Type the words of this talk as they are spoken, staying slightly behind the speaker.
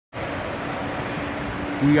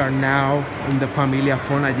We are now in the Familia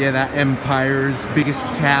Fonalleda Empire's biggest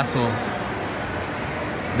castle,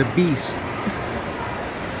 the Beast.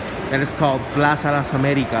 That is called Plaza Las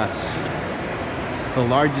Americas, the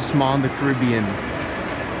largest mall in the Caribbean.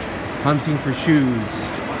 Hunting for shoes.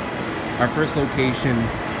 Our first location.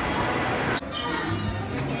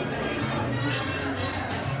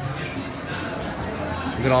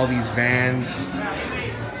 Look at all these vans.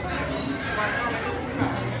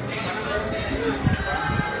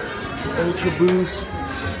 Ultra Boosts.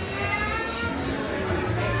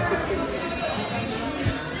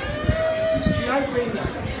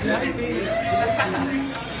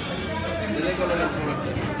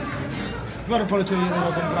 Claro, por eso yo no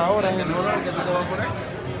lo compro ahora.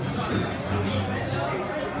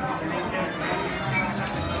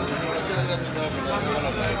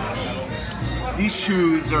 These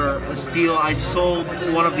shoes are a steal. I sold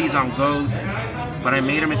one of these on Goat, but I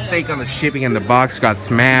made a mistake on the shipping and the box got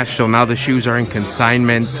smashed, so now the shoes are in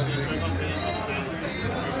consignment.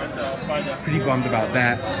 Pretty bummed about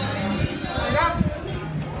that.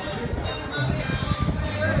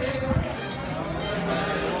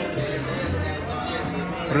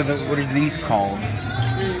 What are these called?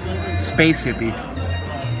 Space Hippie.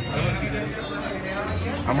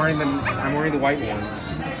 I'm wearing the white ones.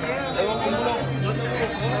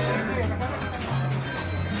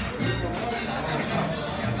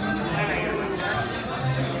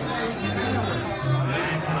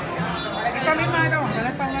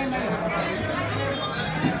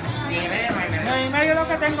 Lo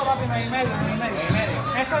que tengo, papi,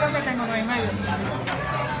 9,5. Eso es lo que tengo, 9,5.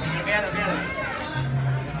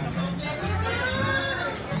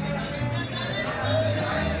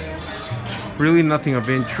 Really nothing of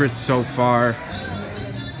interest so far.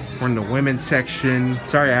 We're in the women's section.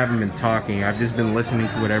 Sorry I haven't been talking. I've just been listening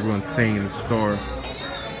to what everyone's saying in the store.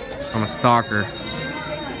 I'm a stalker.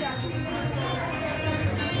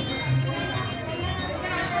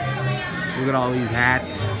 Look at all these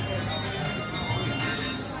hats.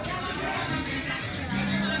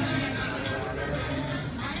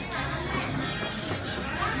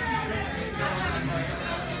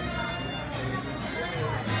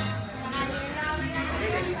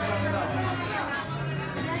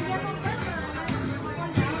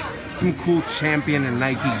 Some cool Champion and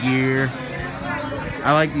Nike gear.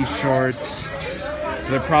 I like these shorts.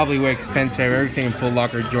 They're probably way expensive. Everything in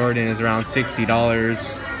Footlocker Jordan is around $60.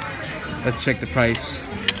 Let's check the price.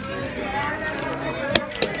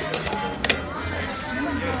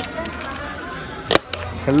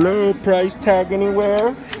 Hello, price tag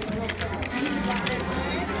anywhere?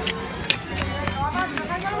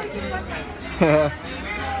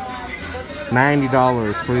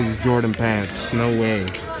 $90 for these Jordan pants. No way.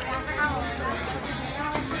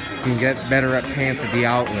 You can get better at pants at the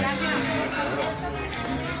outlet.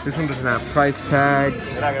 This one doesn't have price tag.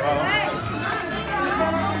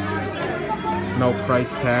 No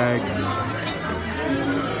price tag.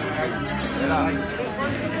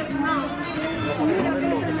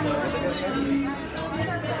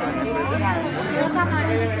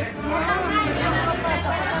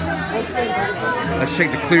 Let's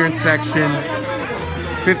check the clearance section.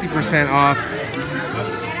 50% off.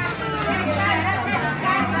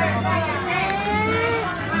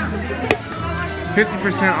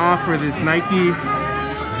 $50 off for this Nike,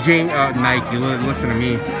 listen to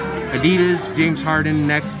me. Adidas James Harden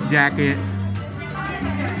Next jacket.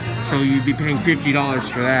 So you'd be paying $50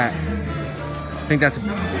 for that. I think that's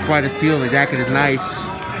quite a steal. The jacket is nice.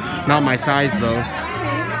 Not my size though.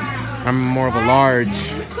 I'm more of a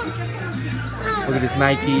large. Look at this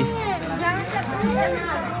Nike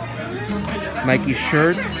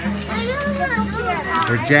shirt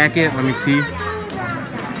or jacket. Let me see.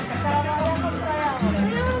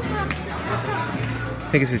 I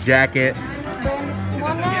think it's a jacket.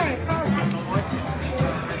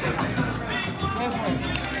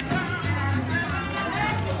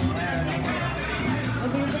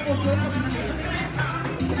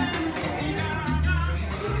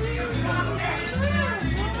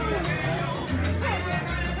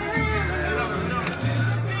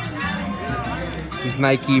 These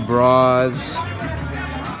Nike bras.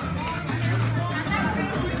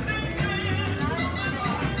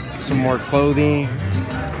 Some more clothing.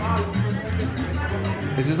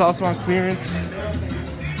 Is this also on clearance?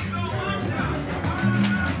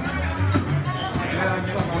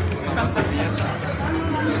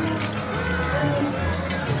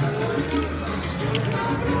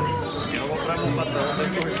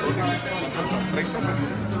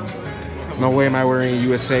 No way am I wearing a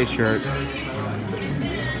USA shirt.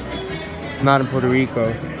 Not in Puerto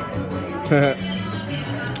Rico.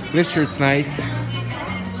 This shirt's nice.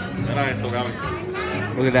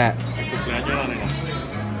 Look at that.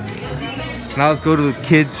 Now let's go to the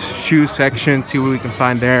kids' shoe section, see what we can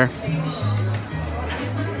find there.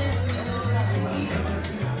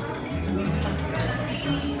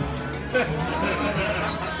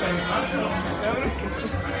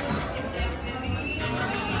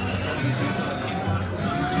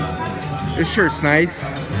 This shirt's nice.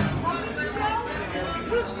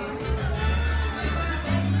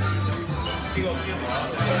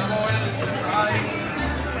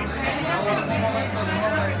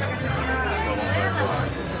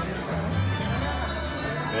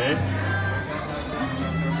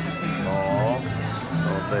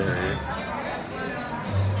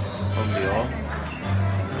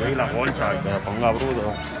 Yuri la bolsa, que la ponga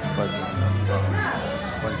bruto. Pues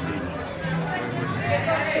sí.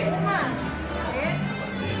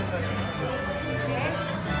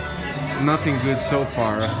 Nothing good so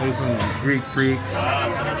far. There's some Greek freaks.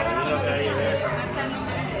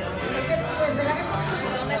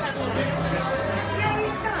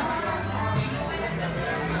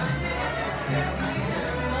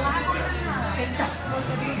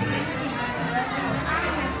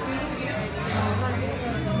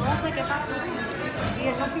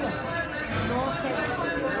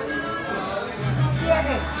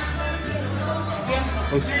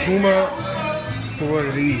 Those Puma, what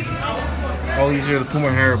are these? Oh, these are the Puma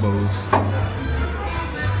Haribos.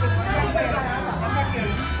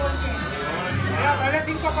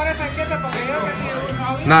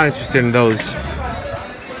 Not interested in those.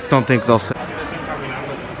 Don't think they'll sell.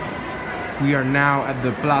 We are now at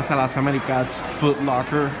the Plaza Las Americas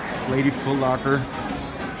Footlocker, Lady Footlocker.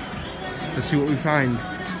 Let's see what we find.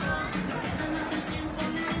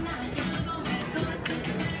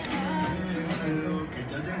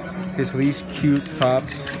 Okay, so these cute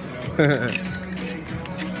tops.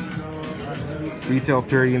 Retail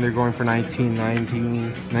 30 and they're going for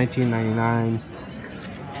 $19.99.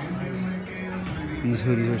 These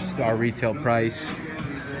hoodies are our retail price.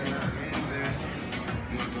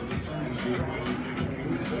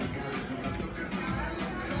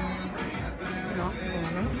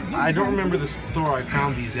 I don't remember the store I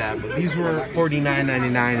found these at, but these were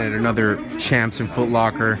 $49.99 at another Champs and Foot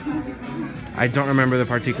Locker. I don't remember the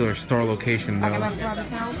particular store location though.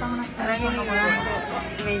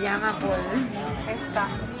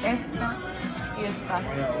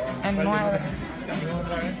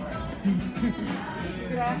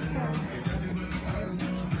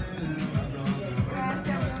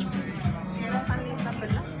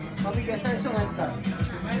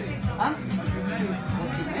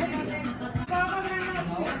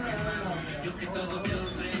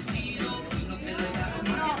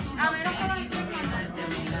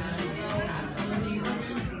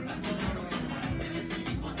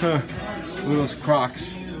 Huh. Look at those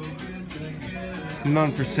Crocs.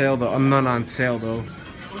 None for sale though. None on sale though.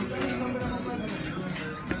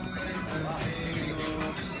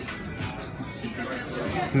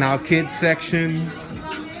 Now kids section.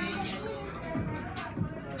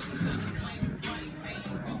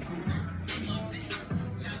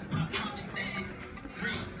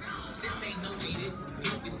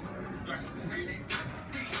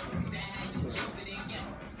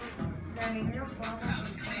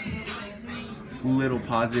 Little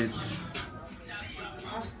posits.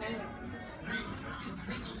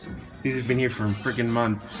 These have been here for freaking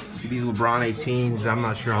months. These LeBron 18s, I'm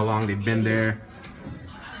not sure how long they've been there.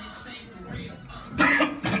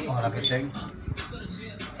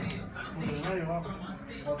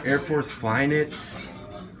 Air Force Flyknits,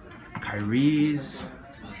 Kyrie's,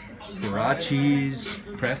 Huaraches,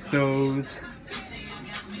 Prestos.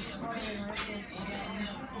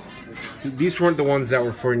 These weren't the ones that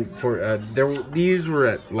were these were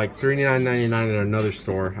at like $39.99 at another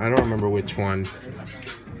store. I don't remember which one.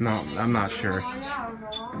 No, I'm not sure.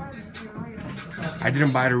 I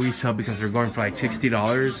didn't buy it at resale because they're going for like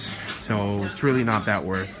 $60, so it's really not that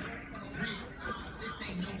worth.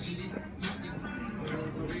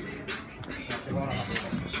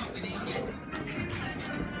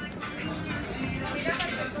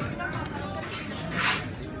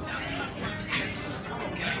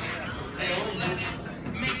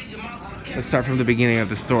 Let's start from the beginning of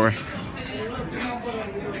the store.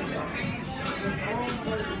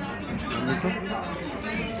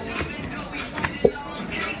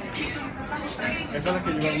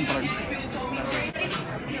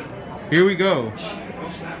 Here we go.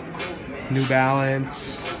 New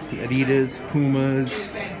Balance, Adidas, Pumas,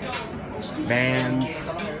 Vans.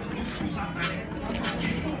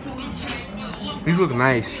 These look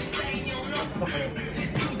nice.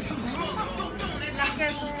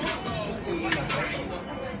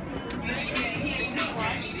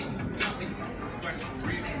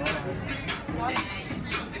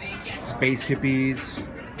 space hippies.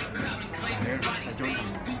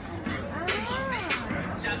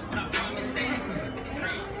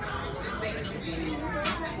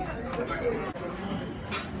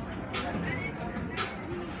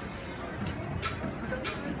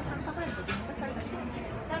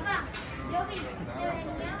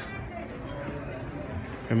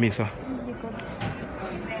 Permiso.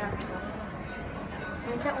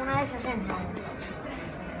 Una de 60.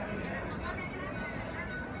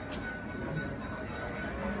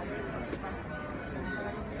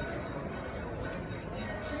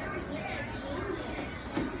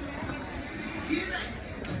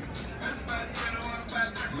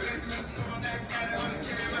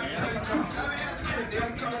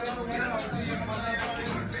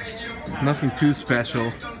 Nothing too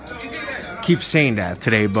special. Keep saying that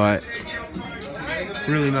today, but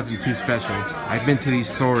really nothing too special. I've been to these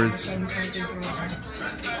stores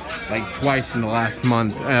like twice in the last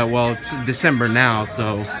month. Well, it's December now,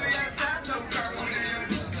 so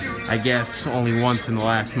I guess only once in the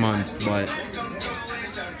last month, but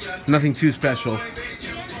nothing too special.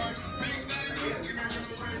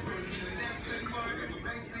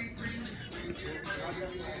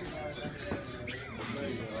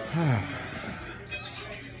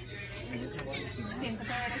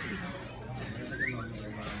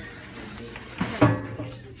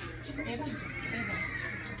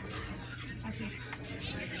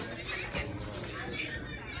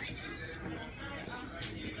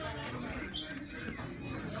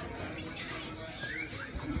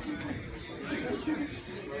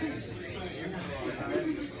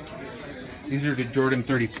 These are the Jordan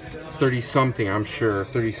 30 something, I'm sure.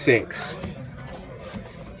 36.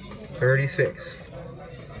 36.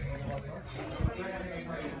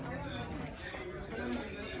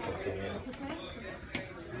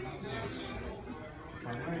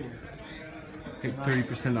 Take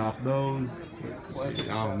 30% off those. What?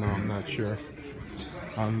 I don't know, I'm not sure.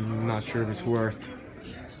 I'm not sure if it's worth.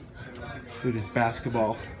 Look at this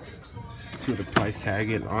basketball. See what the price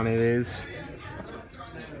tag on it is.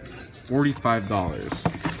 $45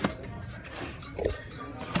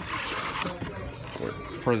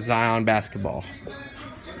 for Zion basketball.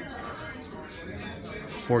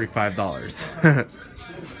 $45.